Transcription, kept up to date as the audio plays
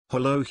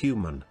Hello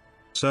human.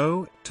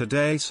 So,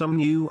 today some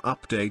new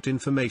update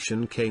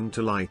information came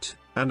to light,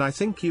 and I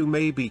think you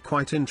may be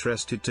quite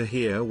interested to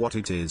hear what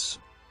it is.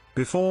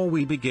 Before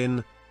we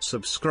begin,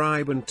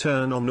 subscribe and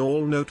turn on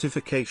all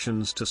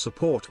notifications to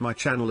support my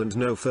channel and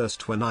know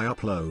first when I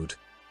upload.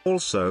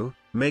 Also,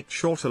 make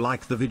sure to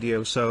like the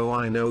video so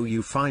I know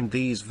you find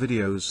these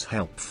videos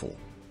helpful.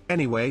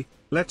 Anyway,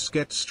 let's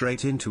get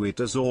straight into it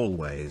as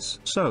always.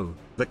 So,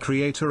 the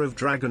creator of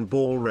Dragon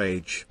Ball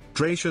Rage,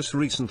 Dracious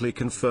recently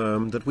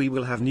confirmed that we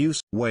will have new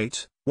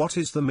Wait, what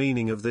is the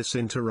meaning of this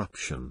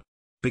interruption?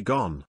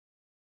 Begone.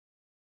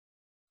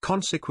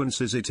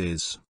 Consequences it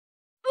is.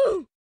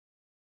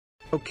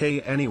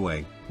 Okay,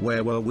 anyway,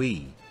 where were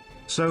we?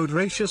 So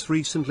Dracious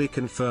recently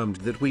confirmed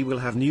that we will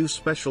have new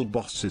special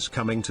bosses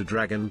coming to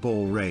Dragon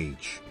Ball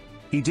Rage.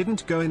 He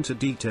didn't go into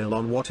detail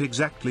on what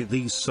exactly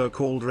these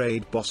so-called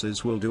raid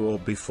bosses will do or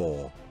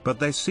before, but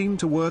they seem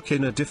to work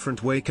in a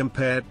different way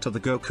compared to the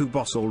Goku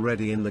boss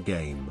already in the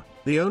game.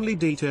 The only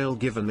detail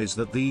given is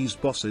that these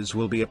bosses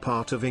will be a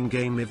part of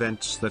in-game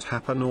events that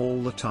happen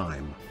all the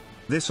time.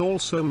 This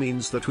also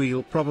means that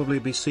we'll probably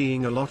be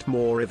seeing a lot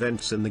more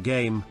events in the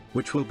game,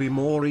 which will be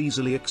more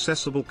easily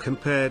accessible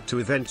compared to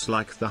events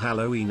like the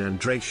Halloween and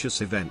Dracious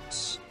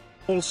events.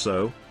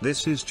 Also,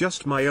 this is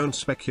just my own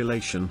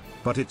speculation,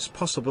 but it's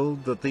possible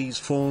that these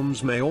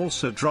forms may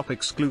also drop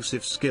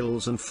exclusive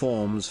skills and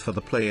forms for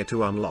the player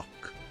to unlock.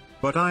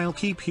 But I'll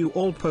keep you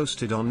all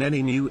posted on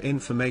any new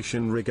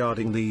information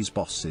regarding these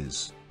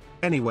bosses.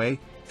 Anyway,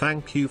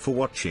 thank you for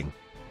watching.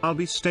 I'll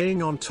be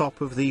staying on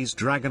top of these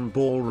Dragon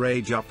Ball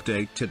Rage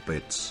update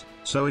tidbits,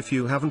 so if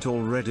you haven't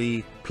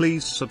already,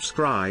 please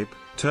subscribe,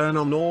 turn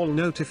on all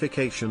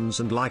notifications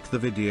and like the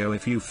video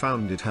if you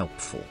found it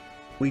helpful.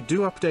 We do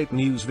update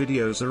news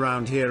videos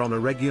around here on a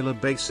regular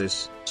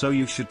basis, so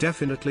you should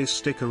definitely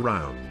stick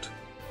around.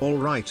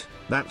 Alright,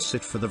 that's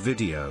it for the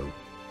video.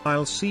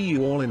 I'll see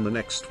you all in the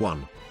next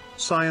one.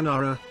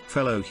 Sayonara,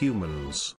 fellow humans.